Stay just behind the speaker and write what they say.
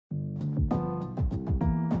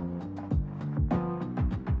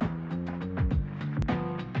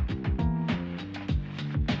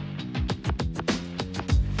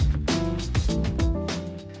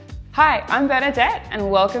Hi, I'm Bernadette and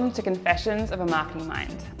welcome to Confessions of a Marketing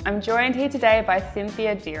Mind. I'm joined here today by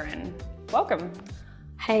Cynthia Dearin. Welcome.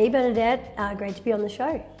 Hey Bernadette, great to be on the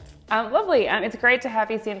show. Lovely, it's great to have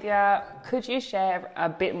you, Cynthia. Could you share a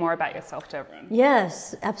bit more about yourself to everyone?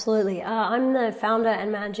 Yes, absolutely. I'm the founder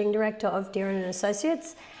and managing director of Dearin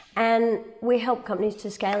Associates, and we help companies to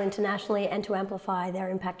scale internationally and to amplify their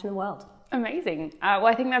impact in the world. Amazing. Well,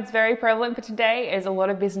 I think that's very prevalent for today, as a lot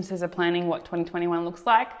of businesses are planning what 2021 looks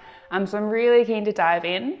like. So I'm really keen to dive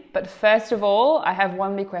in. But first of all, I have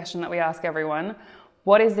one big question that we ask everyone.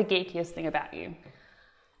 What is the geekiest thing about you?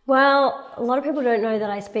 Well, a lot of people don't know that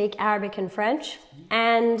I speak Arabic and French.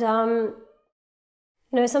 And,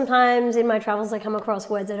 sometimes in my travels I come across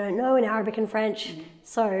words I don't know in Arabic and French.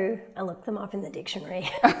 So I look them up in the dictionary.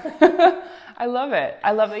 I love it.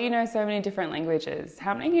 I love that you know so many different languages.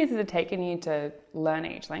 How many years has it taken you to learn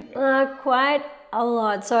each language? Quite a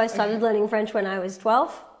lot. So I started learning French when I was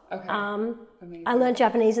 12. Okay. I learned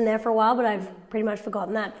Japanese in there for a while, but I've pretty much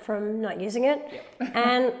forgotten that from not using it. Yep.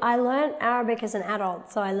 And I learned Arabic as an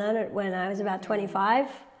adult. So I learned it when I was about 25.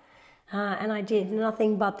 And I did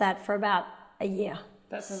nothing but that for about a year.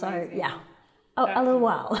 That's amazing. So, yeah. A little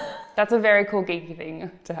while. That's a very cool geeky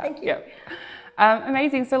thing to have. Thank you. Yep.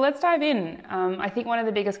 Amazing. So let's dive in. I think one of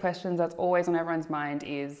the biggest questions that's always on everyone's mind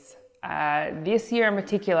is this year in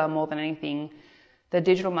particular, more than anything, the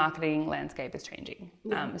digital marketing landscape is changing.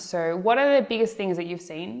 Yeah. So what are the biggest things that you've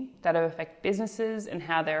seen that have affected businesses and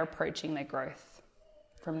how they're approaching their growth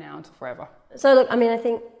from now until forever? So look, I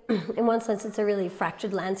think in one sense it's a really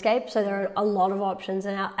fractured landscape. So there are a lot of options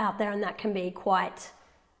out there, and that can be quite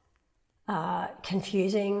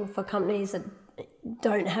confusing for companies that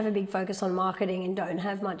don't have a big focus on marketing and don't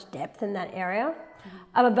have much depth in that area.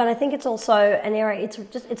 But I think it's also an area,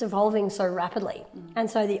 it's evolving so rapidly. And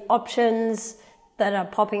so the options that are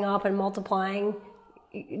popping up and multiplying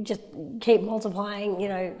just keep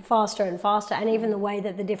multiplying, faster and faster. And even the way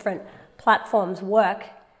that the different platforms work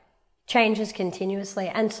changes continuously.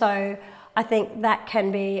 And so I think that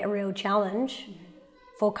can be a real challenge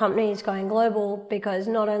for companies going global, because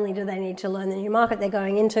not only do they need to learn the new market they're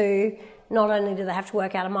going into, not only do they have to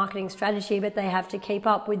work out a marketing strategy, but they have to keep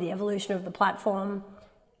up with the evolution of the platform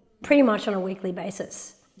pretty much on a weekly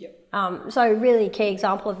basis. Yep. So really key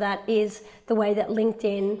example of that is the way that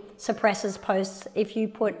LinkedIn suppresses posts. If you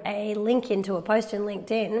put a link into a post in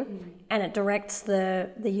LinkedIn and it directs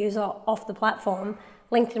the user off the platform,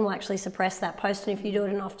 LinkedIn will actually suppress that post, and if you do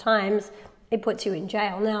it enough times, it puts you in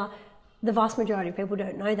jail. Now, the vast majority of people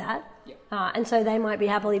don't know that. Yep. And so they might be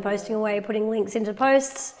happily posting away, putting links into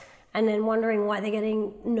posts, and then wondering why they're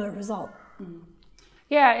getting no result.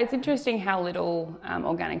 Yeah, it's interesting how little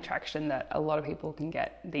organic traction that a lot of people can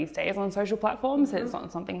get these days on social platforms. It's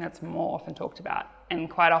not something that's more often talked about. And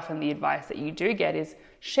quite often the advice that you do get is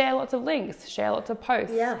share lots of links, share lots of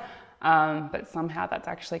posts. Yeah. But somehow that's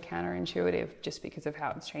actually counterintuitive just because of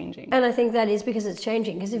how it's changing. And I think that is because it's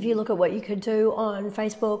changing. Because if you look at what you could do on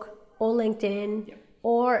Facebook or LinkedIn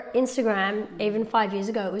or Instagram, even 5 years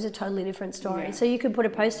ago, it was a totally different story. Yeah. So you could put a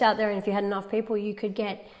post out there, and if you had enough people, you could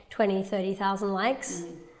get 20, 30,000 likes.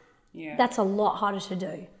 Yeah. That's a lot harder to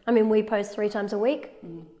do. We post 3 times a week.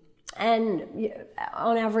 And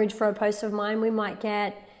on average for a post of mine, we might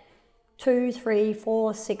get 2, 3,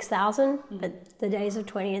 4, 6,000, but the days of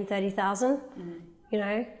 20 and 30,000,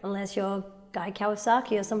 unless you're Guy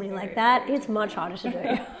Kawasaki or somebody like that, it's much harder to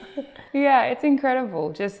do. Yeah, it's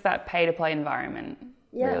incredible. Just that pay-to-play environment,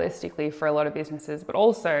 realistically, for a lot of businesses, but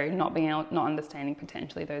also not understanding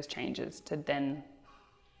potentially those changes to then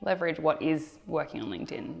leverage what is working on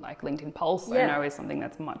LinkedIn. Like LinkedIn Pulse, I know, is something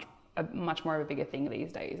that's much more of a bigger thing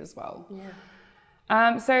these days as well.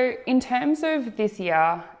 Yeah. So in terms of this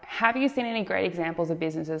year, have you seen any great examples of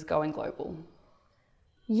businesses going global?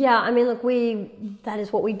 Yeah, look, that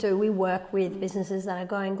is what we do. We work with businesses that are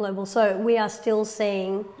going global. So we are still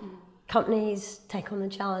seeing companies take on the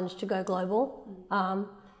challenge to go global.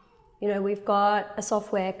 We've got a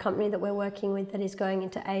software company that we're working with that is going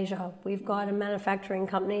into Asia. We've got a manufacturing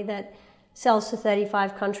company that sells to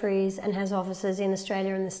 35 countries and has offices in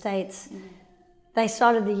Australia and the States. They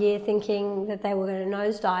started the year thinking that they were going to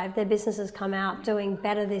nosedive. Their business has come out doing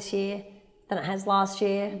better this year than it has last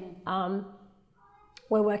year.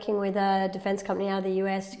 We're working with a defense company out of the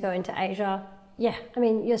US to go into Asia. Yeah,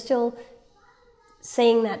 you're still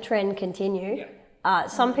seeing that trend continue.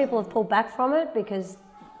 Some people have pulled back from it because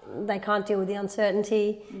they can't deal with the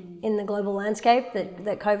uncertainty in the global landscape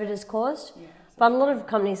that COVID has caused. But a lot of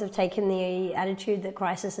companies have taken the attitude that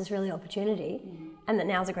crisis is really opportunity and that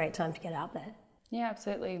now's a great time to get out there. Yeah,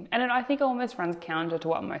 absolutely. And I think it almost runs counter to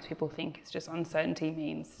what most people think. It's just uncertainty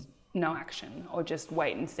means no action, or just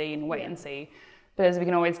wait and see and wait and see. But as we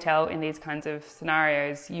can always tell in these kinds of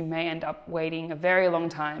scenarios, you may end up waiting a very long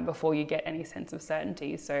time before you get any sense of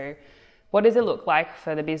certainty. So what does it look like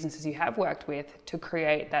for the businesses you have worked with to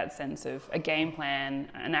create that sense of a game plan,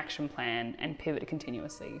 an action plan, and pivot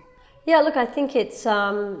continuously? Yeah, look, I think it's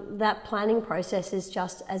that planning process is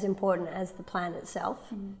just as important as the plan itself.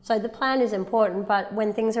 So the plan is important, but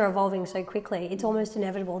when things are evolving so quickly, it's almost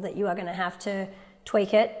inevitable that you are going to have to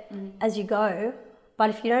tweak it as you go. But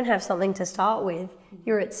if you don't have something to start with,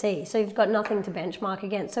 you're at sea. So you've got nothing to benchmark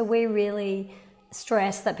against. So we really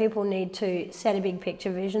stress that people need to set a big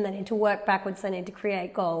picture vision. They need to work backwards. They need to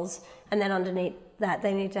create goals. And then underneath that,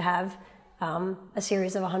 they need to have a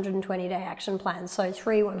series of 120-day action plans. So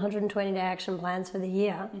 3 120-day action plans for the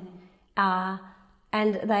year.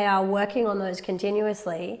 And they are working on those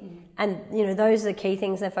continuously. And, you know, those are the key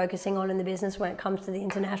things they're focusing on in the business when it comes to the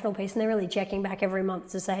international piece. And they're really checking back every month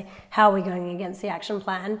to say, how are we going against the action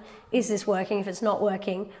plan? Is this working? If it's not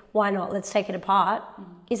working, why not? Let's take it apart.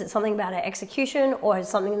 Is it something about our execution, or has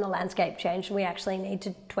something in the landscape changed and we actually need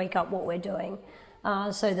to tweak up what we're doing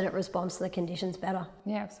so that it responds to the conditions better?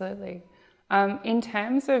 Yeah, absolutely. In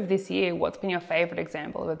terms of this year, what's been your favourite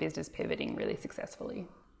example of a business pivoting really successfully?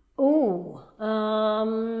 Ooh,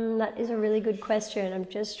 that is a really good question. I'm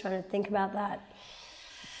just trying to think about that.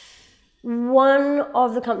 One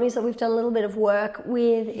of the companies that we've done a little bit of work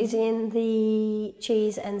with is in the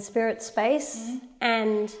cheese and spirit space.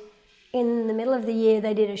 And in the middle of the year,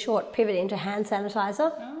 they did a short pivot into hand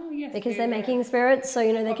sanitizer. Oh, yes. Because they're making spirits, so,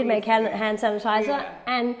 you know, they could make hand sanitizer. Yeah.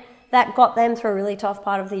 And that got them through a really tough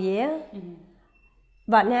part of the year.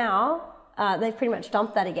 But now they've pretty much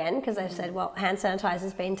dumped that again, because they've said, well, hand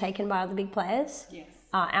sanitizer's been taken by other big players. Yes.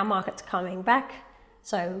 Our market's coming back.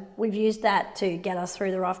 So we've used that to get us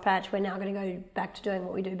through the rough patch. We're now going to go back to doing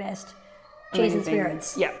what we do best. Cheese and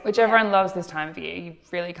spirits. Yeah, which everyone loves this time of year. You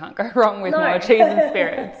really can't go wrong with more cheese and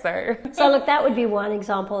spirits. So look, that would be one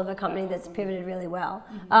example of a company that's pivoted really well.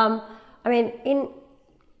 I mean,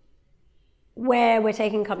 where we're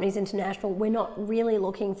taking companies international, we're not really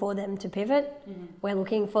looking for them to pivot. We're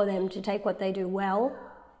looking for them to take what they do well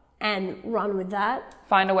and run with that.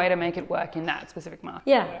 Find a way to make it work in that specific market.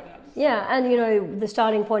 Yeah, and, you know, the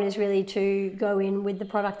starting point is really to go in with the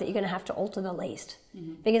product that you're going to have to alter the least,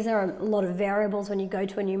 because there are a lot of variables when you go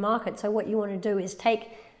to a new market. So what you want to do is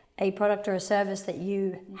take a product or a service that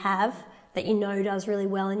you have, that you know does really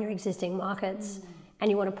well in your existing markets, and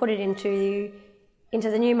you want to put it into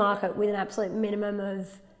the new market with an absolute minimum of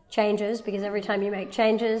changes, because every time you make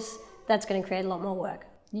changes, that's going to create a lot more work.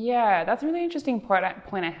 Yeah, that's a really interesting point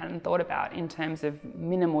I hadn't thought about in terms of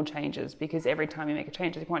minimal changes, because every time you make a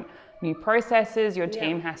change, you want new processes, your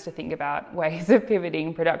team has to think about ways of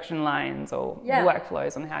pivoting production lines or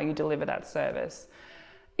workflows on how you deliver that service.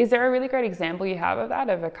 Is there a really great example you have of that,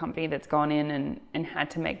 of a company that's gone in and had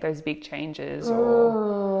to make those big changes?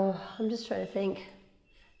 Or I'm just trying to think.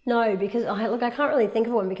 No, because I can't really think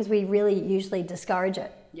of one, because we really usually discourage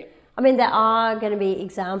it. I mean, there are going to be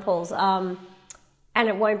examples, and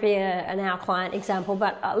it won't be an our client example,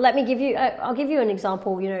 but I'll give you an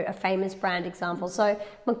example, you know, a famous brand example. So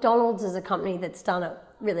McDonald's is a company that's done it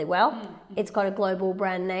really well. It's got a global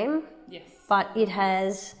brand name, but it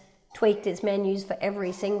has tweaked its menus for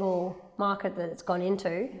every single market that it's gone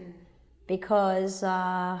into, because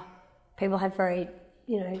people have very,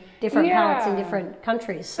 you know, different palates in different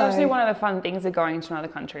countries. So actually, one of the fun things of going to another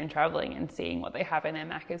country and travelling and seeing what they have in their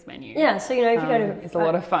Macca's menu. Yeah, so, you know, if you go to... it's a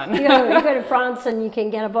lot of fun. you go to France and you can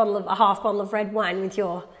get a half bottle of red wine with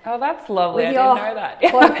your... Oh, that's lovely. I didn't know that.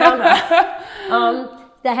 Quarter pounder.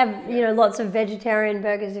 They have, you know, lots of vegetarian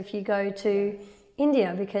burgers if you go to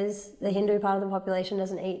India, because the Hindu part of the population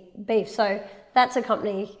doesn't eat beef. So that's a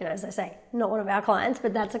company, you know, as I say, not one of our clients,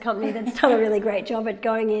 but that's a company that's done a really great job at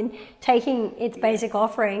going in, taking its basic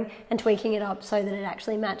offering and tweaking it up so that it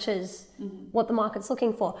actually matches what the market's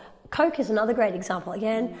looking for. Coke is another great example.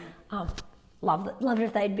 Again, love it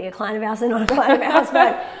if they'd be a client of ours. They're not a client of ours,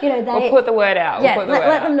 but, you know, they... We'll put the word out. Yeah,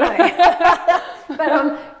 let them know.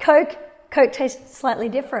 But Coke tastes slightly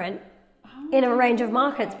different in a range of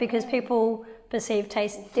markets, because people perceive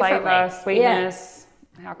taste differently. Flavour, sweetness,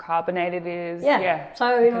 how carbonated it is. Yeah.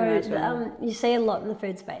 So, you know, you see a lot in the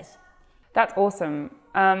food space. That's awesome.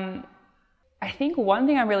 I think one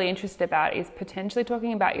thing I'm really interested about is potentially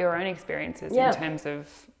talking about your own experiences in terms of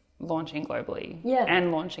launching globally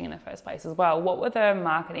and launching in the first place as well. What were the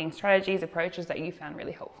marketing strategies, approaches that you found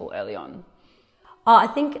really helpful early on? I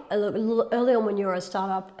think early on, when you're a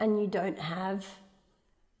startup and you don't have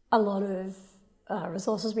a lot of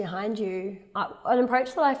resources behind you. An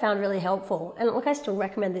approach that I found really helpful, and look, I still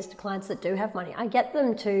recommend this to clients that do have money. I get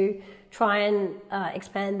them to try and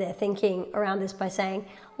expand their thinking around this by saying,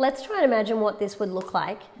 let's try and imagine what this would look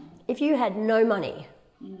like if you had no money.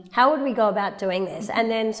 How would we go about doing this?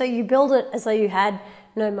 And then so you build it as though you had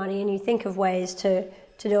no money, and you think of ways to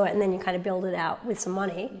do it, and then you kind of build it out with some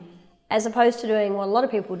money, as opposed to doing what a lot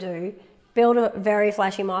of people do, build a very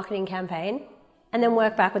flashy marketing campaign and then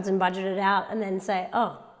work backwards and budget it out and then say,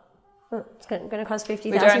 it's going to cost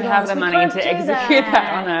 $50,000. We don't have the money to execute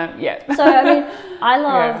that on a, So, I mean, I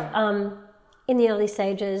love, in the early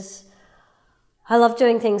stages, I love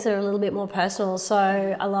doing things that are a little bit more personal. So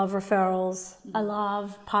I love referrals. I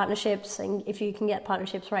love partnerships. And if you can get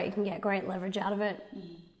partnerships right, you can get great leverage out of it.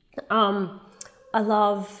 I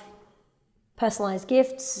love personalized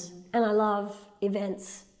gifts and I love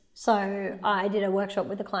events. So I did a workshop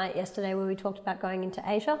with a client yesterday where we talked about going into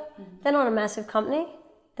Asia. They're not a massive company.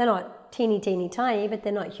 They're not teeny tiny, but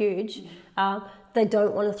they're not huge. They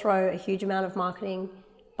don't want to throw a huge amount of marketing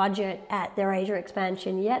budget at their Asia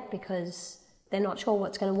expansion yet because they're not sure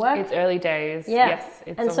what's going to work. It's early days. Yeah. Yes.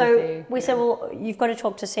 It's and so we said, well, you've got to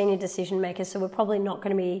talk to senior decision makers. So we're probably not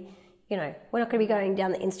going to be, we're not going to be going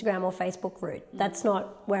down the Instagram or Facebook route. That's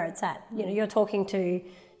not where it's at. You're talking to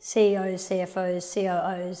CEOs, CFOs,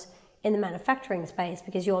 COOs in the manufacturing space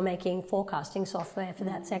because you're making forecasting software for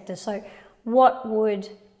that sector. So what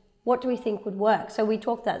do we think would work? So we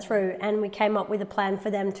talked that through and we came up with a plan for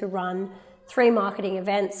them to run 3 marketing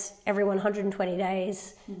events every 120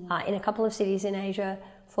 days in a couple of cities in Asia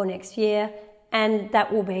for next year. And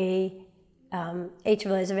that will be, each of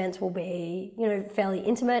those events will be, fairly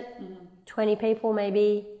intimate, 20 people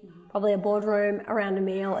maybe, probably a boardroom, around a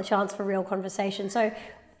meal, a chance for real conversation. So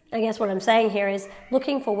I guess what I'm saying here is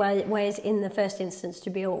looking for ways in the first instance to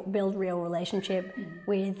build real relationship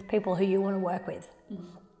with people who you want to work with.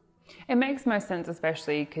 It makes most sense,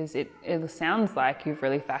 especially because it sounds like you've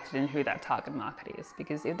really factored in who that target market is,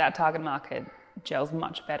 because if that target market gels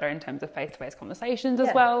much better in terms of face-to-face conversations as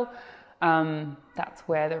well, that's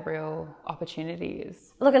where the real opportunity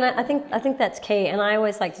is. Look, and I think that's key, and I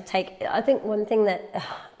always like to I think one thing that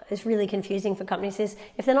is really confusing for companies is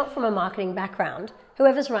if they're not from a marketing background,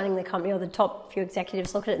 whoever's running the company or the top few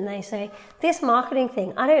executives look at it and they say, this marketing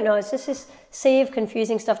thing, I don't know, it's just this sea of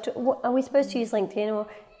confusing stuff. Are we supposed to use LinkedIn or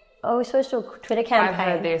are we supposed to do a Twitter campaign? I've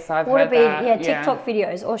heard this, I've heard that. Yeah, TikTok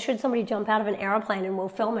videos, or should somebody jump out of an aeroplane and we'll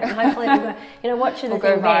film it and hopefully it'll go, what should the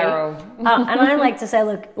thing go viral. be? And I like to say,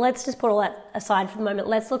 look, let's just put all that aside for the moment.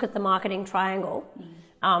 Let's look at the marketing triangle.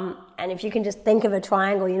 And if you can just think of a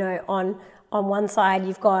triangle, on one side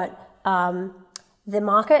you've got the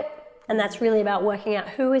market, and that's really about working out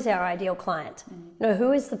who is our ideal client.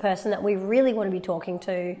 Who is the person that we really want to be talking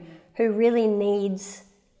to, who really needs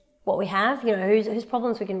what we have, whose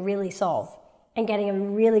problems we can really solve, and getting a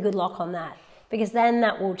really good lock on that. Because then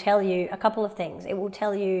that will tell you a couple of things. It will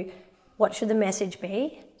tell you what should the message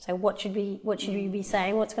be, so what should you be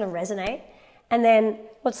saying, what's going to resonate, and then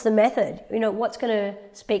what's the method, what's going to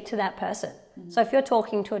speak to that person. So if you're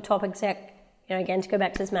talking to a top exec, again, to go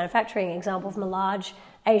back to this manufacturing example from a large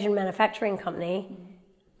Asian manufacturing company,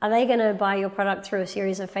 are they going to buy your product through a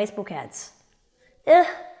series of Facebook ads?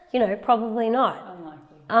 Probably not. Unlikely.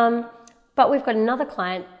 But we've got another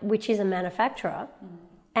client, which is a manufacturer,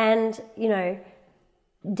 and,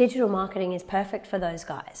 digital marketing is perfect for those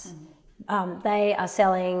guys. They are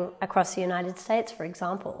selling across the United States, for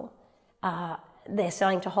example. They're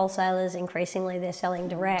selling to wholesalers increasingly. They're selling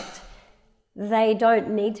direct. They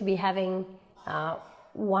don't need to be having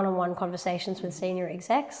one-on-one conversations with senior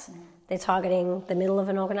execs. They're targeting the middle of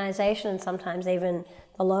an organization and sometimes even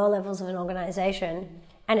the lower levels of an organization.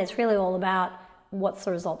 And it's really all about what's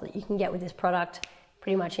the result that you can get with this product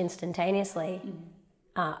pretty much instantaneously.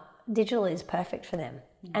 Digital is perfect for them.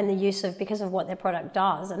 And the use of, because of what their product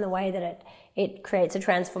does and the way that it creates a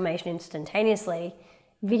transformation instantaneously,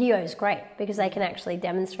 video is great because they can actually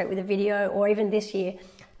demonstrate with a video, or even this year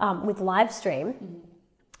with live stream,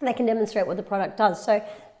 they can demonstrate what the product does. So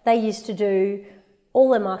they used to do all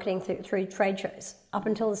their marketing through trade shows up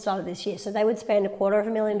until the start of this year. So they would spend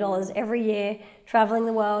 $250,000 every year traveling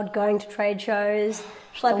the world, going to trade shows,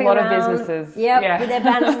 schlepping around. A lot of businesses. With their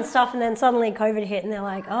banners and stuff. And then suddenly COVID hit and they're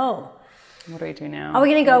like, oh, what do we do now? Are we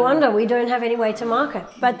going to go under? We don't have any way to market.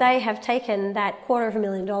 But they have taken that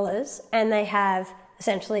 $250,000 and they have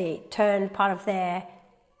essentially turned part of their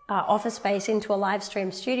office space into a live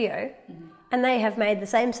stream studio. And they have made the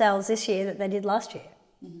same sales this year that they did last year.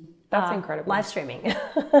 That's incredible. Live streaming.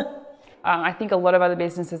 I think a lot of other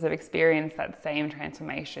businesses have experienced that same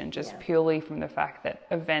transformation just purely from the fact that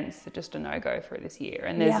events are just a no-go for this year.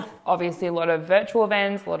 And there's obviously a lot of virtual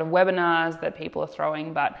events, a lot of webinars that people are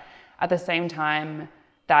throwing, but at the same time,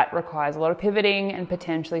 that requires a lot of pivoting and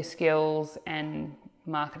potentially skills and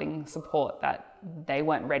marketing support that they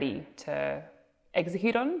weren't ready to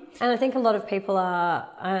execute on. And I think a lot of people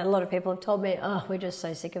have told me, oh, we're just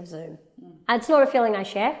so sick of Zoom. It's not a feeling I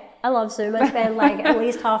share. I love Zoom. I spend like at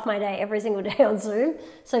least half my day every single day on Zoom.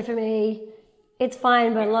 So for me, it's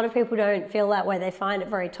fine, but a lot of people don't feel that way. They find it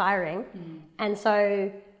very tiring. And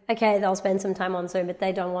so, okay, they'll spend some time on Zoom, but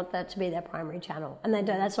they don't want that to be their primary channel. And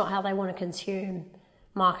that's not how they want to consume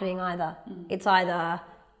marketing either. It's either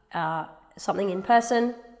something in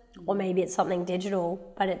person or maybe it's something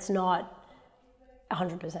digital, but it's not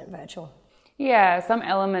 100% virtual. Yeah, some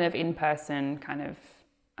element of in-person kind of,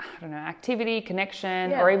 I don't know, activity,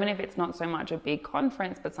 connection, or even if it's not so much a big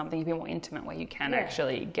conference, but something a bit more intimate where you can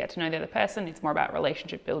actually get to know the other person. It's more about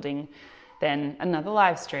relationship building than another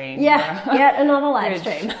live stream. Yeah, another live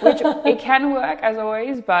stream. Which it can work as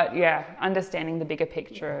always, but understanding the bigger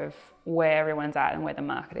picture of where everyone's at and where the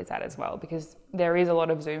market is at as well, because there is a lot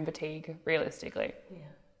of Zoom fatigue realistically. Yeah.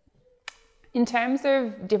 In terms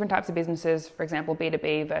of different types of businesses, for example,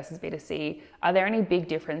 B2B versus B2C, are there any big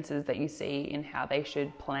differences that you see in how they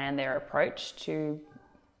should plan their approach to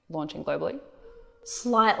launching globally?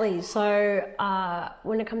 Slightly. So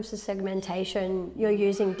when it comes to segmentation, you're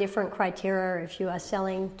using different criteria if you are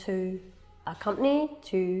selling to a company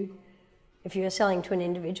if you are selling to an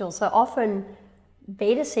individual. So often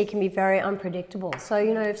B2C can be very unpredictable. So,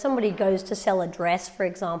 if somebody goes to sell a dress, for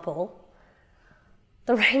example,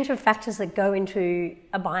 the range of factors that go into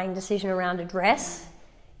a buying decision around a dress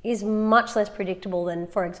is much less predictable than,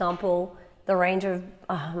 for example, the range of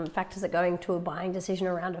factors that go into a buying decision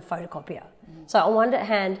around a photocopier. So on one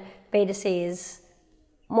hand, B2C is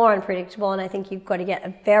more unpredictable, and I think you've got to get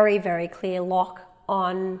a very, very clear lock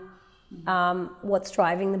on what's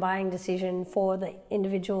driving the buying decision for the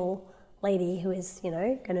individual lady who is,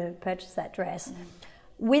 going to purchase that dress.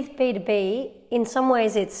 With B2B, in some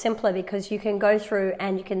ways it's simpler because you can go through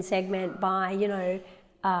and you can segment by,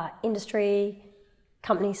 industry,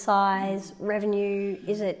 company size, revenue.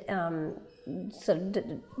 Is it sort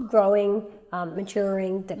of growing,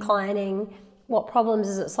 maturing, declining? What problems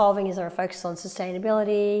is it solving? Is there a focus on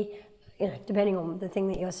sustainability? Depending on the thing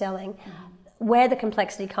that you're selling. Where the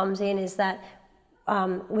complexity comes in is that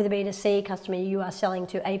with a B2C customer, you are selling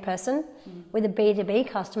to a person. With a B2B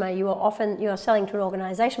customer, you are selling to an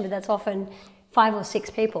organisation, but that's often 5 or 6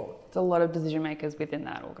 people. It's a lot of decision makers within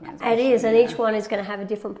that organisation. It is, and each one is going to have a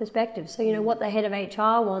different perspective. So, what the head of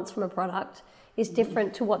HR wants from a product is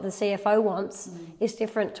different to what the CFO wants, is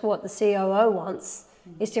different to what the COO wants,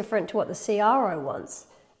 is different to what the CRO wants.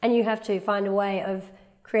 And you have to find a way of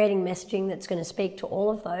creating messaging that's going to speak to all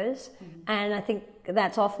of those. And I think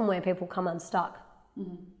that's often where people come unstuck.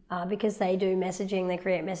 Because they do messaging, they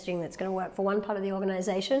create messaging that's going to work for one part of the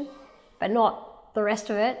organisation, but not the rest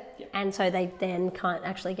of it, and so they then can't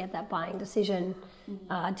actually get that buying decision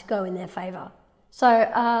to go in their favour.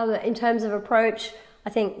 So in terms of approach, I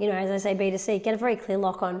think, as I say, B2C, get a very clear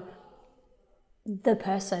lock on the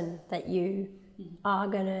person that you are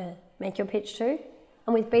going to make your pitch to,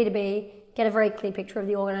 and with B2B, get a very clear picture of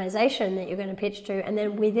the organisation that you're going to pitch to, and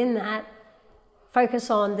then within that, focus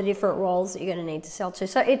on the different roles that you're going to need to sell to.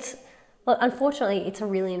 So unfortunately, it's a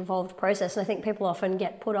really involved process. And I think people often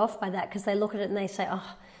get put off by that because they look at it and they say,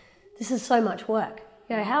 oh, this is so much work.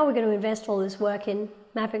 How are we going to invest all this work in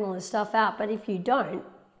mapping all this stuff out? But if you don't,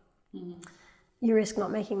 you risk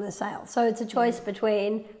not making the sale. So it's a choice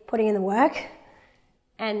between putting in the work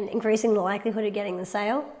and increasing the likelihood of getting the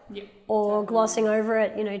sale or glossing over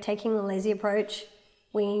it, taking the lazy approach,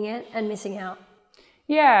 winging it and missing out.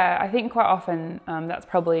 Yeah, I think quite often that's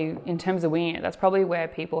probably, in terms of winging it, that's probably where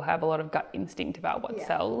people have a lot of gut instinct about what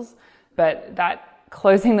sells. But that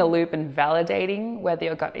closing the loop and validating whether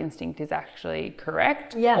your gut instinct is actually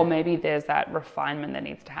correct, or maybe there's that refinement that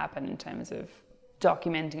needs to happen in terms of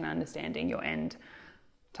documenting and understanding your end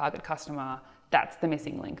target customer. That's the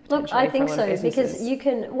missing link potentially. Look, I think so, because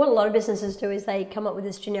what a lot of businesses do is they come up with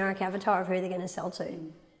this generic avatar of who they're going to sell to.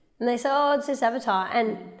 And they say, oh, it's this avatar.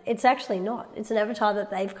 And it's actually not. It's an avatar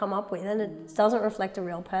that they've come up with and it doesn't reflect a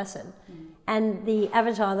real person. And the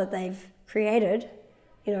avatar that they've created,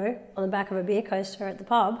 on the back of a beer coaster at the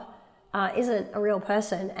pub, isn't a real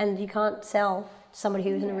person. And you can't sell to somebody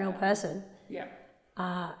who isn't a real person.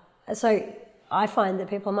 So I find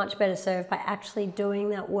that people are much better served by actually doing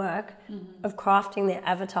that work of crafting their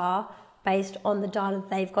avatar based on the data that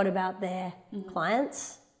they've got about their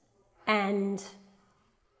clients and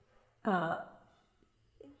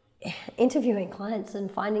interviewing clients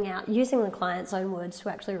and finding out, using the client's own words to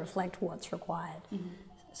actually reflect what's required.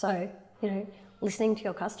 So, listening to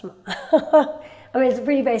your customer. I mean, it's a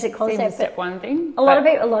pretty basic concept. Seems step one thing. A lot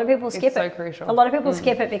of people skip it. It's so crucial. A lot of people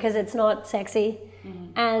skip it because it's not sexy,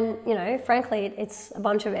 and frankly, it's a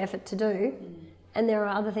bunch of effort to do. And there are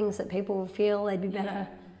other things that people feel they'd be better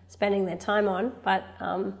spending their time on, but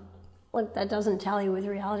look, that doesn't tally with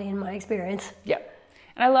reality in my experience. Yeah.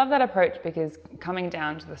 And I love that approach because coming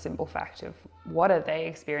down to the simple fact of what are they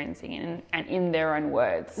experiencing and in their own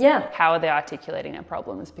words, how are they articulating their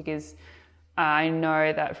problems? Because I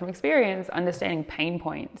know that from experience, understanding pain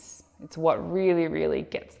points, it's what really, really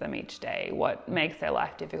gets them each day, what makes their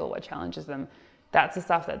life difficult, what challenges them. That's the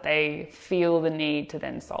stuff that they feel the need to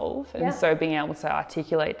then solve. And so being able to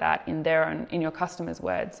articulate that in your customer's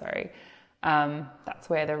words, that's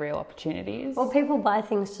where the real opportunity is. Well, people buy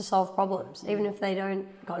things to solve problems, even if they don't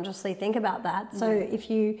consciously think about that. So if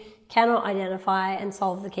you cannot identify and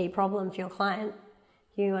solve the key problem for your client,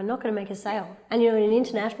 you are not going to make a sale. And in an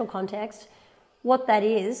international context, what that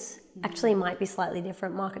is actually might be slightly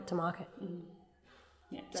different market to market.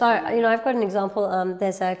 Yeah, so, I've got an example.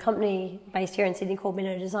 There's a company based here in Sydney called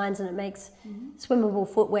Minnow Designs, and it makes swimmable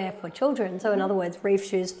footwear for children. So, in other words, reef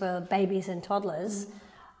shoes for babies and toddlers.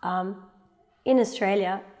 In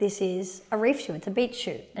Australia, this is a reef shoe. It's a beach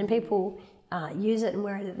shoe, and people use it and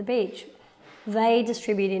wear it at the beach. They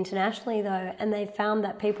distribute internationally, though, and they found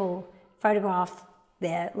that people photograph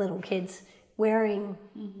their little kids wearing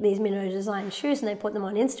these Minnow Design shoes, and they put them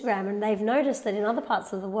on Instagram, and they've noticed that in other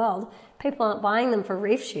parts of the world, people aren't buying them for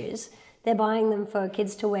reef shoes. They're buying them for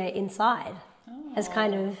kids to wear inside as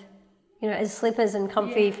kind of, as slippers and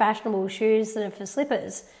comfy, fashionable shoes that are for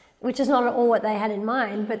slippers, which is not at all what they had in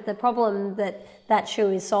mind, but the problem that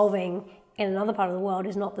shoe is solving in another part of the world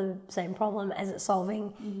is not the same problem as it's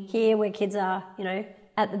solving here, where kids are,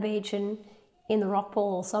 at the beach and in the rock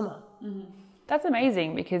pool all summer. That's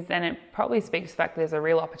amazing, because then it probably speaks to the fact that there's a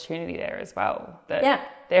real opportunity there as well. That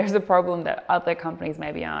there's a problem that other companies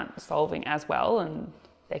maybe aren't solving as well, and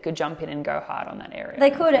they could jump in and go hard on that area. They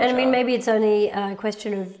could, and I mean, maybe it's only a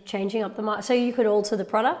question of changing up the market. So you could alter the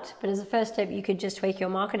product, but as a first step, you could just tweak your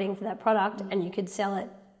marketing for that product, and you could sell it,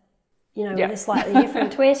 with a slightly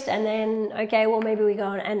different twist. And then, okay, well, maybe we go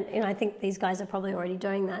on, and I think these guys are probably already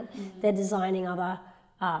doing that. They're designing other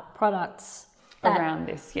products around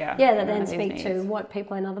this, that then speak to what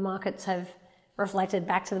people in other markets have reflected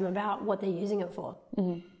back to them about what they're using it for.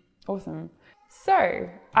 Awesome. So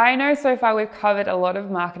I know so far we've covered a lot of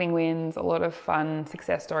marketing wins, a lot of fun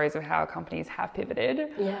success stories of how companies have pivoted.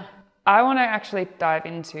 I want to actually dive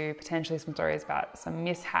into potentially some stories about some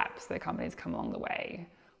mishaps that companies come along the way.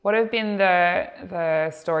 What have been the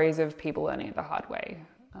stories of people learning it the hard way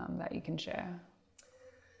that you can share?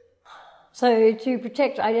 So to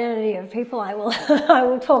protect identity of people, I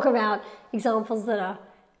will talk about examples that are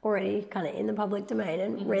already kind of in the public domain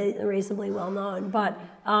and reasonably well known. But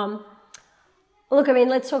look, I mean,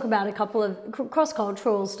 let's talk about a couple of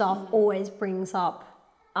cross-cultural stuff. Always brings up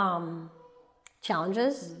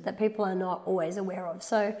challenges that people are not always aware of.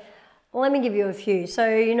 So let me give you a few. So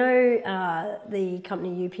the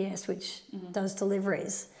company UPS, which does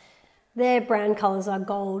deliveries, their brand colours are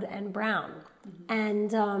gold and brown,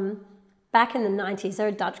 and back in the 90s, they're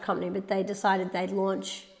a Dutch company, but they decided they'd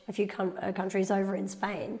launch a few countries over in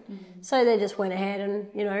Spain. So they just went ahead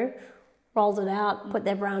and, rolled it out, put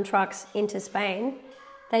their brown trucks into Spain.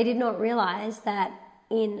 They did not realise that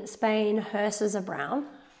in Spain, hearses are brown.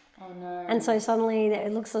 Oh, no. And so suddenly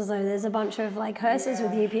it looks as though there's a bunch of hearses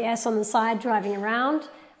with UPS on the side driving around.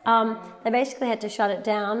 They basically had to shut it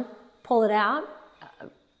down, pull it out,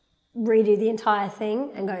 redo the entire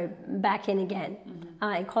thing and go back in again.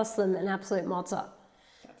 It cost them an absolute mozza.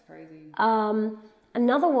 That's crazy.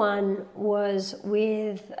 Another one was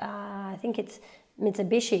with, I think it's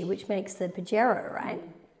Mitsubishi, which makes the Pajero, right?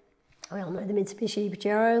 We all know the Mitsubishi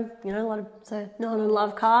Pajero, it's a known and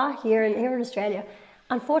loved car here in Australia.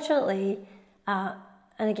 Unfortunately, and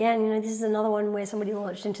again, this is another one where somebody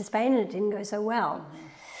launched into Spain and it didn't go so well.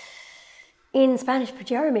 In Spanish,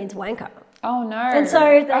 Pajero means wanker. Oh no. And so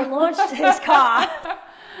they launched this car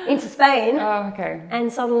into Spain. Oh, okay.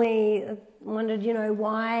 And suddenly wondered,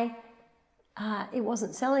 why it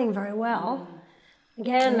wasn't selling very well.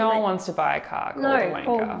 Again, no one wants to buy a car called a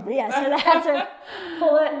wanker. So they had to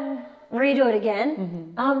pull it, redo it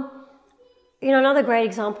again. Another great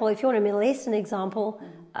example, if you want a Middle Eastern example,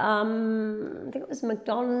 I think it was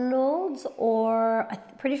McDonald's, or I'm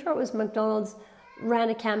pretty sure it was McDonald's, ran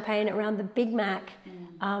a campaign around the Big Mac.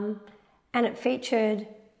 And it featured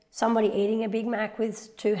somebody eating a Big Mac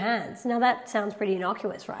with 2 hands. Now that sounds pretty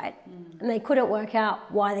innocuous, right? And they couldn't work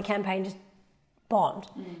out why the campaign just bombed,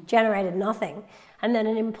 generated nothing. And then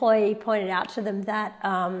an employee pointed out to them that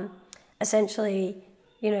essentially,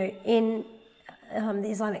 in the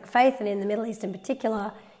Islamic faith and in the Middle East in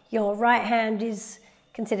particular, your right hand is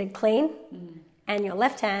considered clean and your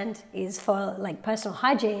left hand is for like personal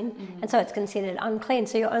hygiene, and so it's considered unclean.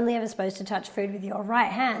 So you're only ever supposed to touch food with your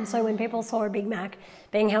right hand. So when people saw a Big Mac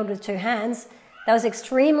being held with 2 hands, that was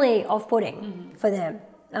extremely off-putting for them.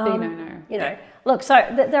 Look, so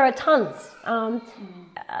there are tons.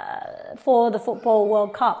 For the Football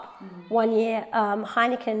World Cup, one year,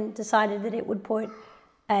 Heineken decided that it would put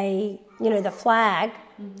the flag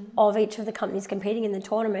of each of the companies competing in the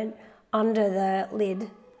tournament under the lid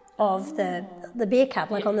of the beer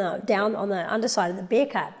cap, like on the underside of the beer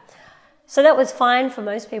cap. So that was fine for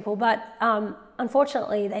most people, but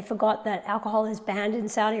unfortunately they forgot that alcohol is banned in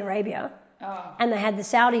Saudi Arabia, and they had the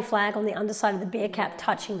Saudi flag on the underside of the beer cap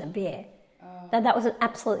touching the beer. That was an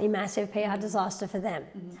absolutely massive PR disaster for them.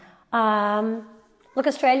 Look,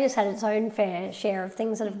 Australia's had its own fair share of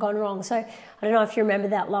things that have gone wrong. So I don't know if you remember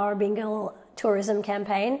that Laura Bingle tourism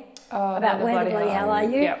campaign about where the bloody hell are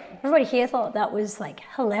you? Yep. Everybody here thought that was like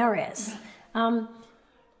hilarious. When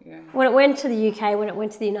it went to the UK, when it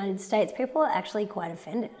went to the United States, people were actually quite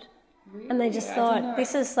offended. Really? And they just thought,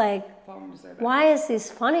 this is like, why is this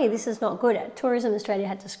funny? This is not good. Tourism Australia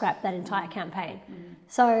had to scrap that entire campaign.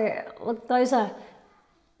 So look, those are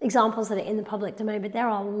examples that are in the public domain, but there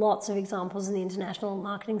are lots of examples in the international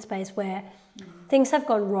marketing space where things have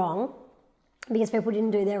gone wrong because people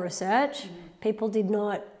didn't do their research, people did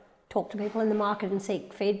not talk to people in the market and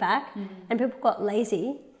seek feedback, and people got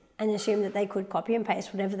lazy and assumed that they could copy and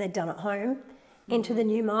paste whatever they'd done at home into the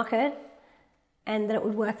new market and that it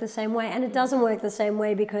would work the same way. And it doesn't work the same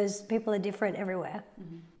way because people are different everywhere.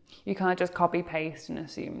 You can't just copy paste and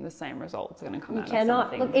assume the same results are going to come out of something. You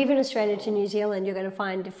cannot. Look, even Australia to New Zealand, you're going to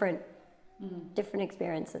find different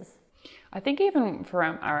experiences. I think even for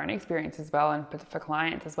our own experience as well, and for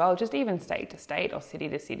clients as well, just even state to state or city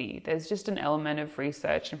to city, there's just an element of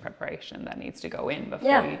research and preparation that needs to go in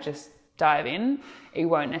before you just dive in. It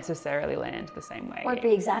won't necessarily land the same way. Won't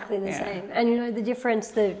be exactly the same. And the difference,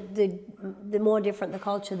 the more different the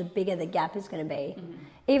culture, the bigger the gap is going to be.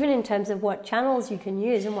 Even in terms of what channels you can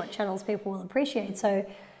use and what channels people will appreciate. So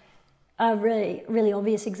a really, really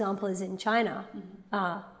obvious example is in China.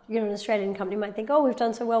 An Australian company might think, we've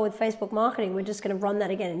done so well with Facebook marketing, we're just going to run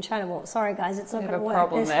that again in China. Well, sorry guys, it's not going to work.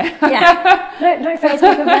 Problem there. No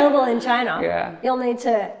Facebook available in China. You'll need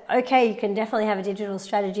to, you can definitely have a digital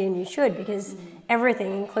strategy, and you should, because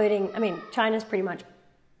everything, including, China's pretty much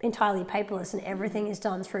entirely paperless and everything is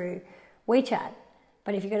done through WeChat.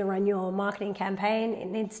 But if you're going to run your marketing campaign, it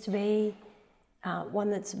needs to be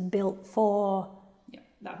one that's built for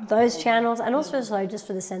those channels, and also just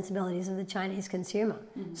for the sensibilities of the Chinese consumer.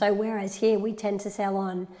 So whereas here we tend to sell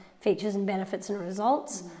on features and benefits and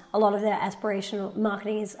results, a lot of their aspirational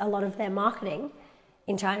marketing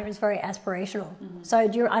in China is very aspirational. So I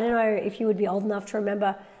don't know if you would be old enough to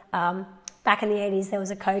remember back in the 80s there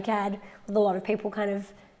was a Coke ad with a lot of people kind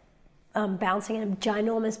of bouncing a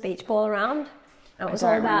ginormous beach ball around. I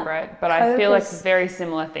don't remember it, but I feel like it's a very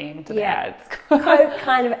similar theme to the ads.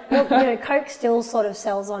 Coke Coke still sort of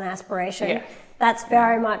sells on aspiration. Yeah. That's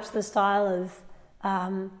very much the style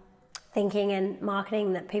of thinking and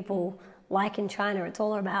marketing that people like in China. It's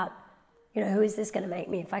all about, who is this going to make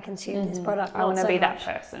me if I consume this product? I want to be that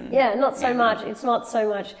person. Yeah, not so much. It's not so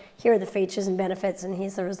much, here are the features and benefits and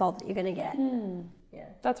here's the result that you're going to get. Yeah,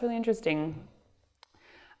 that's really interesting.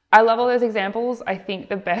 I love all those examples. I think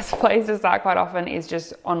the best place to start quite often is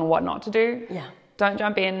just on what not to do. Yeah. Don't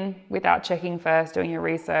jump in without checking first, doing your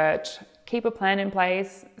research. Keep a plan in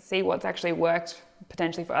place. See what's actually worked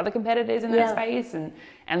potentially for other competitors in that space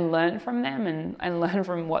and learn from them and learn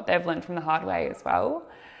from what they've learned from the hard way as well.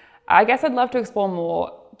 I guess I'd love to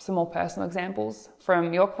explore some more personal examples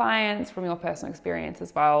from your clients, from your personal experience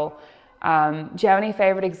as well. Do you have any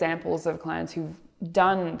favorite examples of clients who've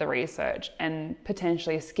done the research and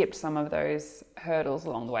potentially skipped some of those hurdles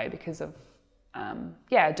along the way because of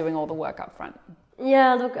doing all the work up front?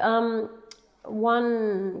 Yeah, look,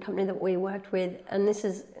 one company that we worked with, and this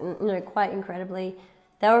is quite incredibly,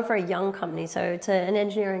 they were a very young company, so it's an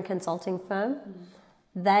engineering consulting firm.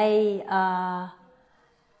 They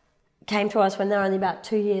came to us when they were only about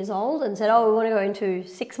 2 years old and said, we want to go into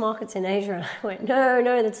 6 markets in Asia. And I went,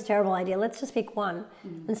 no, that's a terrible idea. Let's just pick one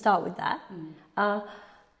and start with that. Now,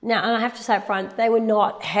 and I have to say up front, they were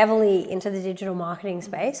not heavily into the digital marketing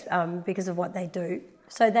space because of what they do.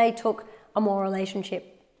 So they took a more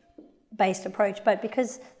relationship based approach, but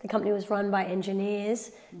because the company was run by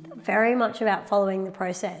engineers, very much about following the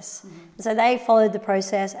process. So they followed the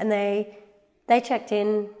process, and they checked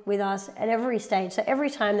in with us at every stage. So every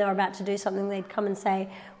time they were about to do something, they'd come and say,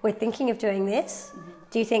 we're thinking of doing this.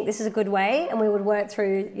 Do you think this is a good way? And we would work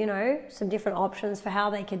through, some different options for how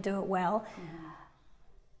they could do it well.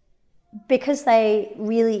 Because they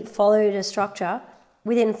really followed a structure,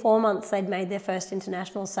 within 4 months they'd made their first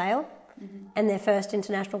international sale, and their first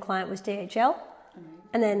international client was DHL.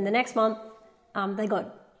 And then the next month they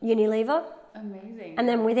got Unilever. Amazing. And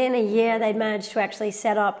then within a year they'd managed to actually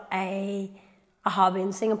set up a hub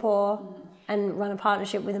in Singapore and run a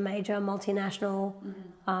partnership with a major multinational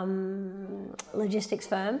logistics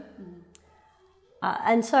firm.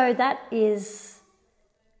 And so that is,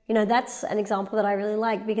 that's an example that I really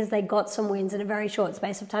like, because they got some wins in a very short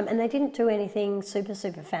space of time, and they didn't do anything super,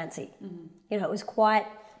 super fancy. It was quite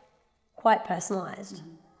personalised.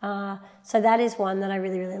 So that is one that I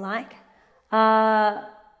really, really like. Another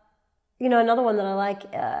one that I like,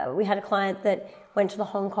 we had a client that went to the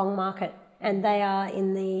Hong Kong market, and they are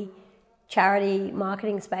in the charity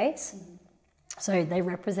marketing space. So they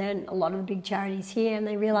represent a lot of the big charities here, and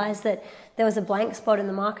they realised that there was a blank spot in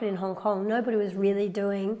the market in Hong Kong. Nobody was really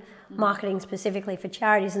doing marketing specifically for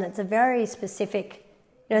charities, and it's a very specific,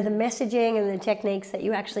 the messaging and the techniques that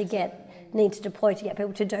you actually need to deploy to get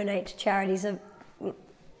people to donate to charities are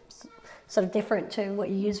sort of different to what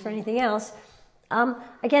you use for anything else.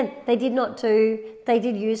 Again, they did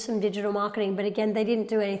use some digital marketing, but again, they didn't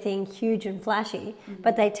do anything huge and flashy,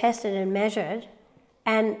 but they tested and measured.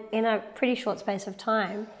 And in a pretty short space of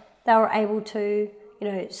time, they were able to,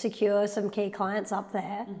 secure some key clients up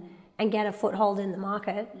there and get a foothold in the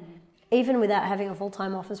market, even without having a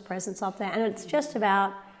full-time office presence up there. And it's just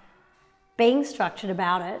about being structured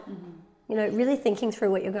about it, really thinking through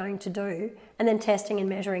what you're going to do, and then testing and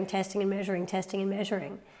measuring.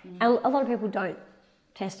 And a lot of people don't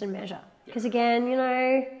test and measure because, again,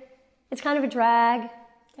 it's kind of a drag.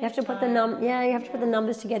 You have to put the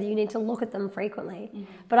numbers together. You need to look at them frequently.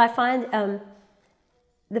 But I find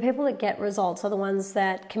the people that get results are the ones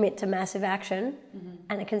that commit to massive action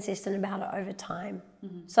and are consistent about it over time.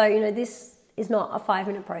 So, this is not a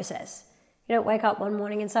 5-minute process. You don't wake up one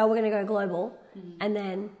morning and say, we're going to go global, and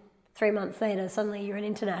then 3 months later, suddenly you're an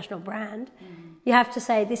international brand. You have to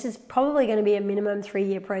say, this is probably going to be a minimum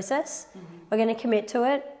 3-year process. We're going to commit to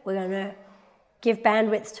it. We're going to give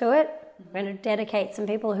bandwidth to it. We're going to dedicate some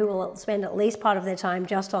people who will spend at least part of their time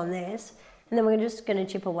just on this, and then we're just going to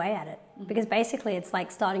chip away at it. Because basically it's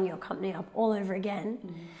like starting your company up all over again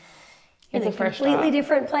in a completely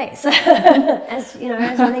different place, as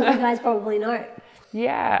I think you guys probably know.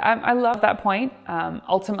 Yeah, I love that point.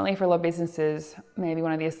 Ultimately, for a lot of businesses, maybe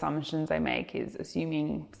one of the assumptions they make is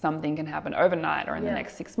assuming something can happen overnight or in the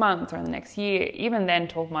next 6 months or in the next year. Even then,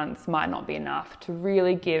 12 months might not be enough to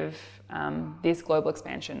really give this global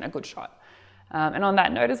expansion a good shot. And on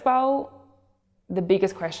that note as well, the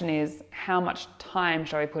biggest question is, how much time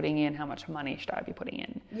should I be putting in? How much money should I be putting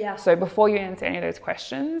in? Yeah. So before you answer any of those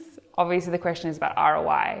questions, obviously the question is about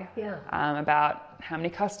ROI, about how many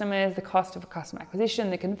customers, the cost of customer acquisition,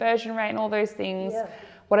 the conversion rate, and all those things. Yeah.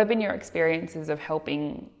 What have been your experiences of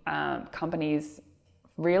helping companies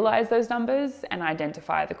realize those numbers and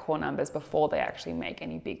identify the core numbers before they actually make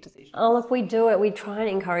any big decisions? Oh, look, we do it. We try and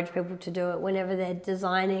encourage people to do it whenever they're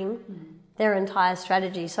designing their entire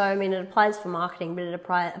strategy. So, I mean, it applies for marketing, but it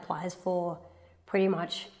applies for pretty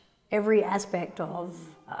much every aspect of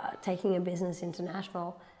taking a business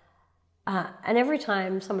international. And every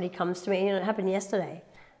time somebody comes to me, it happened yesterday,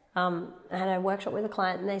 I had a workshop with a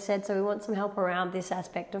client and they said, so we want some help around this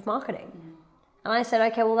aspect of marketing. And I said,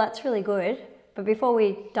 okay, well, that's really good. But before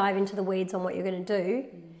we dive into the weeds on what you're going to do,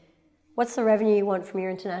 what's the revenue you want from your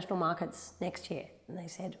international markets next year? And they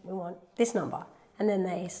said, we want this number. And then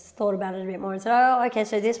they thought about it a bit more and said, oh, okay,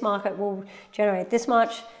 so this market will generate this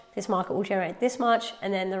much, this market will generate this much,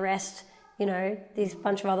 and then the rest, these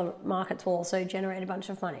bunch of other markets will also generate a bunch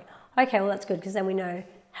of money. Okay, well, that's good, because then we know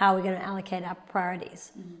how we're going to allocate our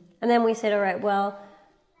priorities. And then we said, all right, well,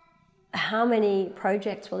 how many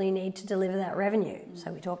projects will you need to deliver that revenue?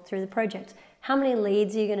 So we talked through the projects. How many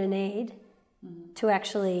leads are you going to need to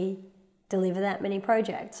actually deliver that many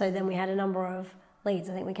projects? So then we had a number of leads.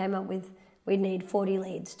 I think we came up with we'd need 40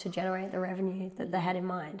 leads to generate the revenue that they had in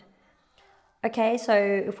mind. Okay, so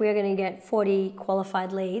if we're going to get 40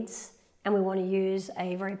 qualified leads and we want to use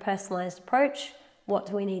a very personalised approach, what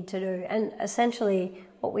do we need to do? And essentially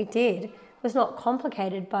what we did was not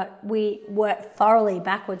complicated, but we worked thoroughly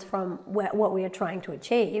backwards from what we are trying to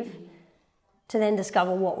achieve to then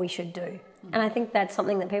discover what we should do. And I think that's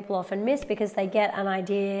something that people often miss, because they get an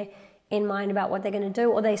idea in mind about what they're going to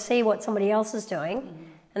do, or they see what somebody else is doing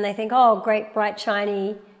and they think, oh, great, bright,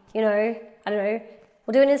 shiny, you know, I don't know,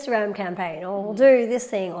 we'll do an Instagram campaign, or we'll do this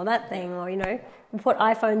thing or that thing, or, you know, we'll put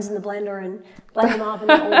iPhones in the blender and blend them up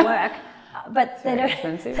and it'll all work. But they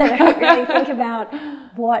don't really think about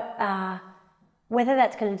whether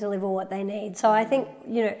that's going to deliver what they need. So I think,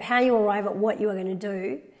 you know, how you arrive at what you are going to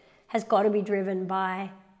do has got to be driven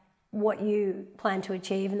by what you plan to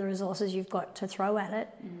achieve and the resources you've got to throw at it.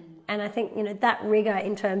 And I think, you know, that rigor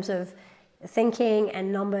in terms of thinking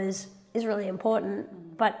and numbers is really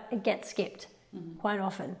important, but it gets skipped quite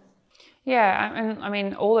often. Yeah, and I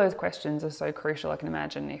mean, all those questions are so crucial. I can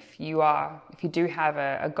imagine if you do have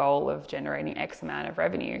a goal of generating X amount of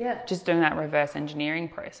revenue, just doing that reverse engineering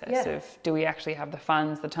process of, do we actually have the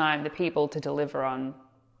funds, the time, the people to deliver on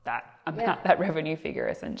that amount, that revenue figure,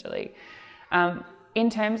 essentially. In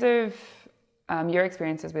terms of your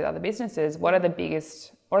experiences with other businesses, what are the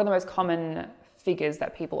most common figures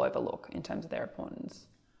that people overlook in terms of their importance?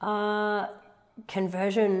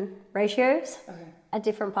 Conversion ratios at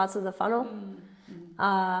different parts of the funnel,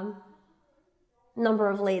 number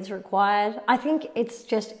of leads required. I think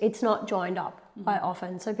it's not joined up quite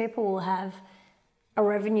often. So people will have a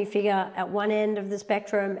revenue figure at one end of the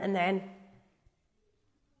spectrum and then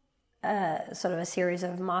sort of a series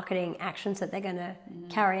of marketing actions that they're going to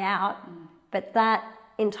carry out, but that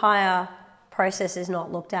entire process is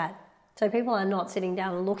not looked at. So people are not sitting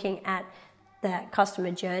down and looking at the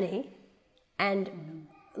customer journey and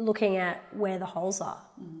looking at where the holes are.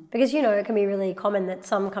 Because, you know, it can be really common that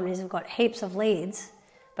some companies have got heaps of leads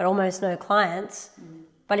but almost no clients.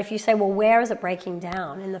 But if you say, well, where is it breaking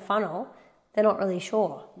down in the funnel, they're not really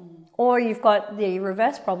sure. Or you've got the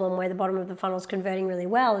reverse problem where the bottom of the funnel is converting really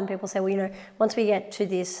well and people say, well, you know, once we get to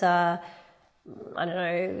this,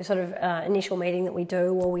 initial meeting that we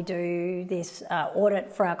do, or we do this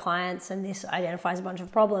audit for our clients and this identifies a bunch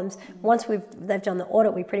of problems, once they've done the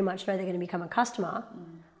audit, we pretty much know they're going to become a customer.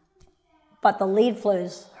 But the lead flow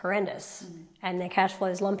is horrendous and their cash flow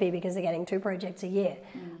is lumpy because they're getting 2 projects a year.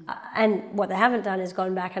 And what they haven't done is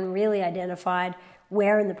gone back and really identified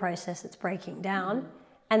where in the process it's breaking down,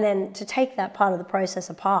 and then to take that part of the process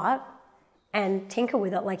apart and tinker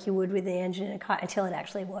with it like you would with the engine in a car until it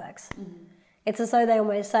actually works. It's as though they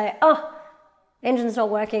almost say, oh, engine's not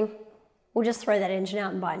working, we'll just throw that engine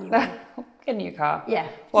out and buy a new one. Get a new car. Yeah.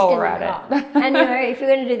 While we're at it. And, you know, if you're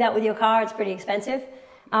going to do that with your car, it's pretty expensive.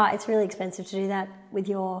 It's really expensive to do that with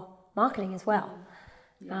your marketing as well.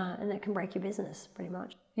 And it can break your business pretty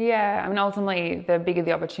much. Yeah, I mean, ultimately, the bigger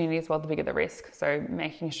the opportunity as well, the bigger the risk. So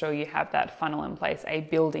making sure you have that funnel in place,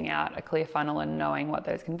 building out a clear funnel and knowing what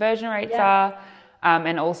those conversion rates are,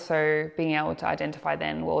 and also being able to identify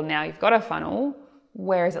then, well, now you've got a funnel,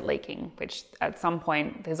 where is it leaking? Which at some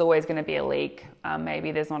point, there's always going to be a leak.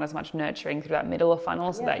 Maybe there's not as much nurturing through that middle of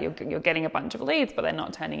funnel so that you're getting a bunch of leads, but they're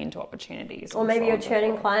not turning into opportunities. Or maybe you're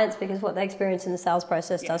churning clients because what they experience in the sales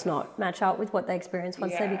process does not match up with what they experience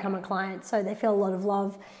once they become a client. So they feel a lot of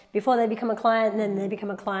love before they become a client, and then they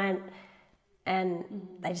become a client and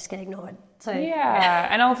they just get ignored. So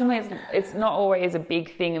and ultimately it's not always a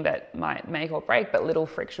big thing that might make or break, but little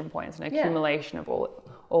friction points and accumulation of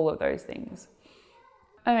all of those things.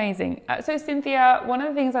 Amazing. So Cynthia, one of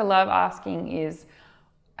the things I love asking is,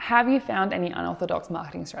 have you found any unorthodox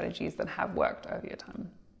marketing strategies that have worked over your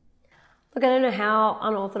time? Look, I don't know how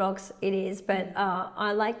unorthodox it is, but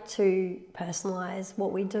I like to personalise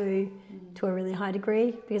what we do to a really high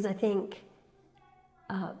degree, because I think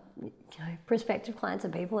prospective clients are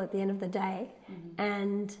people at the end of the day,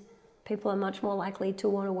 and people are much more likely to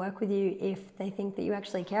want to work with you if they think that you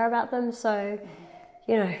actually care about them. So,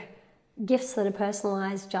 you know, gifts that are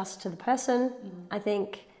personalised just to the person, I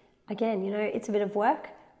think, again, you know, it's a bit of work,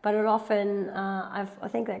 but it often, I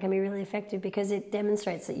think that can be really effective because it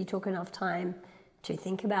demonstrates that you took enough time to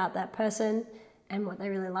think about that person and what they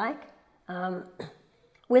really like.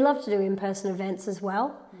 We love to do in-person events as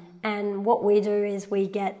well, and what we do is we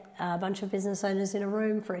get a bunch of business owners in a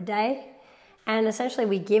room for a day, and essentially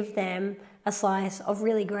we give them a slice of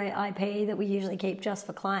really great IP that we usually keep just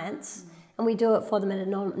for clients, and we do it for them at a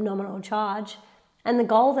nominal charge. And the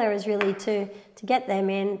goal there is really to get them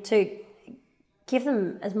in, to give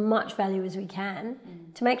them as much value as we can,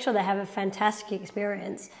 to make sure they have a fantastic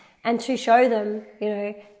experience, and to show them, you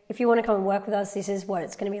know, if you want to come and work with us, this is what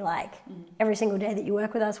it's going to be like. Every single day that you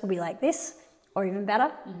work with us will be like this, or even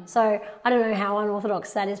better. So I don't know how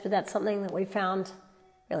unorthodox that is, but that's something that we found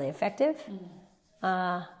really effective.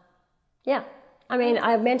 I mean,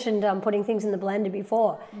 I mentioned putting things in the blender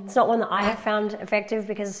before. It's not one that I have found effective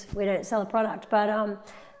because we don't sell a product, but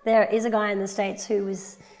there is a guy in the States who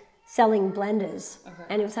was selling blenders,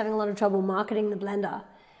 and he was having a lot of trouble marketing the blender.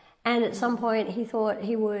 And at some point he thought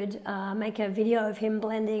he would make a video of him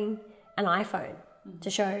blending an iPhone to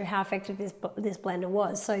show how effective this blender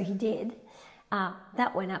was. So he did.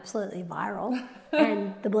 That went absolutely viral.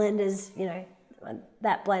 And the blenders, you know,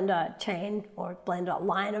 that blender chain or blender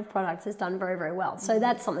line of products has done very, very well. So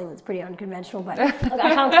that's something that's pretty unconventional, but look,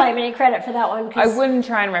 I can't claim any credit for that one. I wouldn't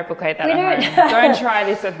try and replicate that at home. Don't try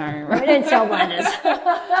this at home. We don't sell blenders.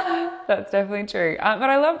 That's definitely true. But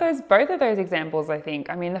I love both of those examples, I think.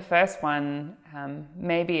 I mean, the first one,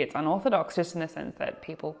 maybe it's unorthodox just in the sense that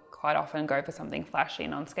people quite often go for something flashy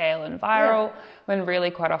and on scale and viral, when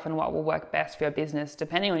really quite often what will work best for your business,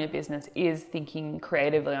 depending on your business, is thinking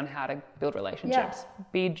creatively on how to build relationships,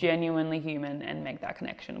 be genuinely human and make that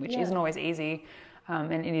connection, which isn't always easy.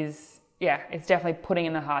 And it is, it's definitely putting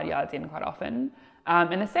in the hard yards in quite often.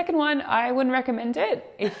 And the second one, I wouldn't recommend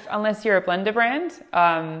it unless you're a blender brand.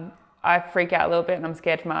 I freak out a little bit and I'm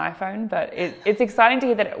scared for my iPhone, but it's exciting to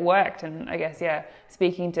hear that it worked. And I guess,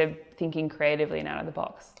 speaking to thinking creatively and out of the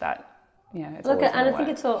box, that, it's always and I think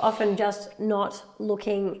it's often just not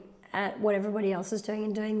looking at what everybody else is doing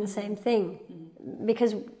and doing the same thing,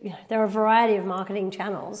 because there are a variety of marketing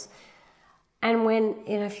channels. And when,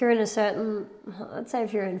 if you're in a certain, let's say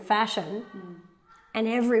if you're in fashion and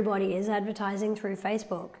everybody is advertising through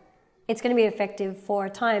Facebook, it's going to be effective for a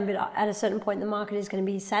time, but at a certain point the market is going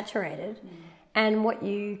to be saturated. And what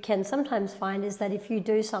you can sometimes find is that if you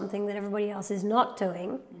do something that everybody else is not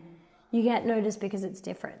doing, you get noticed because it's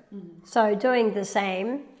different. So doing the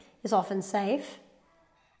same is often safe.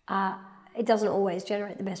 It doesn't always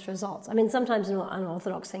generate the best results. I mean, sometimes an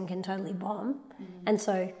unorthodox thing can totally bomb. And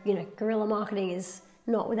so, guerrilla marketing is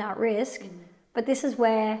not without risk. But this is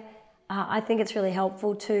where I think it's really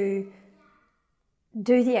helpful to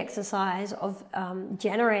do the exercise of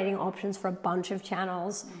generating options for a bunch of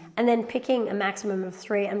channels and then picking a maximum of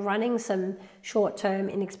 3 and running some short-term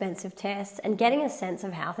inexpensive tests and getting a sense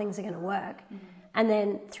of how things are going to work, and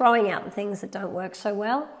then throwing out the things that don't work so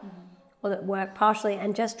well or that work partially,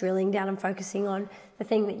 and just drilling down and focusing on the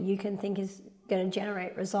thing that you can think is going to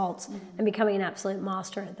generate results and becoming an absolute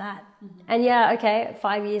master at that. And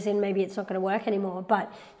 5 years in, maybe it's not going to work anymore,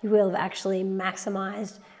 but you will have actually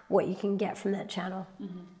maximized what you can get from that channel.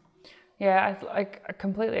 Yeah, I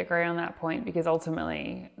completely agree on that point, because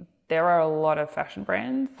ultimately there are a lot of fashion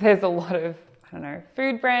brands. There's a lot of,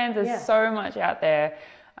 food brands. There's so much out there.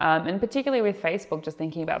 And particularly with Facebook, just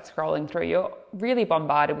thinking about scrolling through, you're really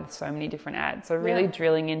bombarded with so many different ads. So really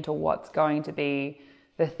drilling into what's going to be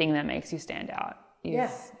the thing that makes you stand out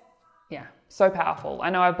is so powerful. I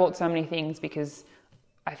know I've bought so many things because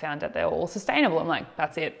I found that they're all sustainable. I'm like,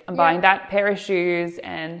 that's it. I'm buying that pair of shoes,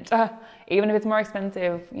 and even if it's more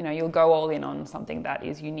expensive, you'll go all in on something that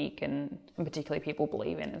is unique and particularly people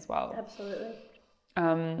believe in as well. Absolutely.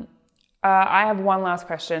 I have one last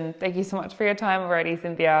question. Thank you so much for your time already,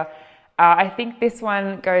 Cynthia. I think this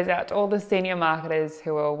one goes out to all the senior marketers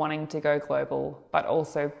who are wanting to go global, but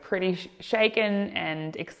also pretty shaken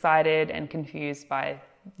and excited and confused by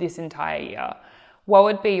this entire year. What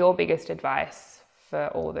would be your biggest advice for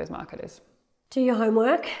all of those marketers? Do your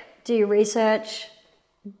homework, do your research.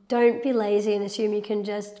 Don't be lazy and assume you can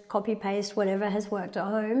just copy paste whatever has worked at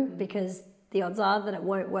home, because the odds are that it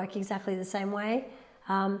won't work exactly the same way.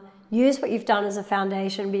 Use what you've done as a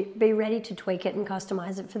foundation. Be ready to tweak it and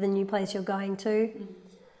customize it for the new place you're going to.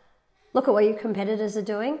 Look at what your competitors are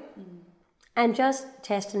doing and just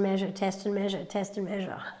test and measure, test and measure, test and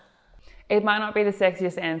measure. It might not be the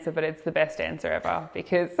sexiest answer, but it's the best answer ever,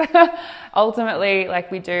 because ultimately,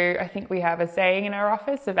 like I think we have a saying in our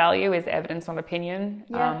office, the value is evidence, not opinion.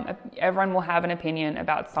 Everyone will have an opinion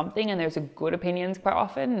about something, and there's good opinions quite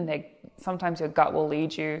often, and sometimes your gut will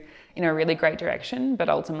lead you in a really great direction, but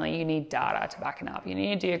ultimately you need data to back it up. You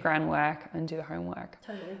need to do your groundwork and do the homework.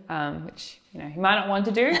 Totally. Which you might not want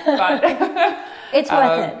to do, but it's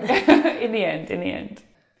worth it. in the end.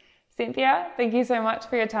 Cynthia, thank you so much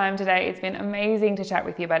for your time today. It's been amazing to chat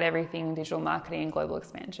with you about everything digital marketing and global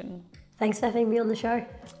expansion. Thanks for having me on the show.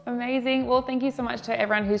 Amazing. Well, thank you so much to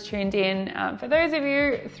everyone who's tuned in. For those of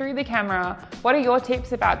you through the camera, what are your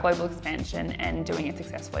tips about global expansion and doing it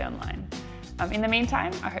successfully online? In the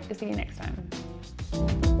meantime, I hope to see you next time.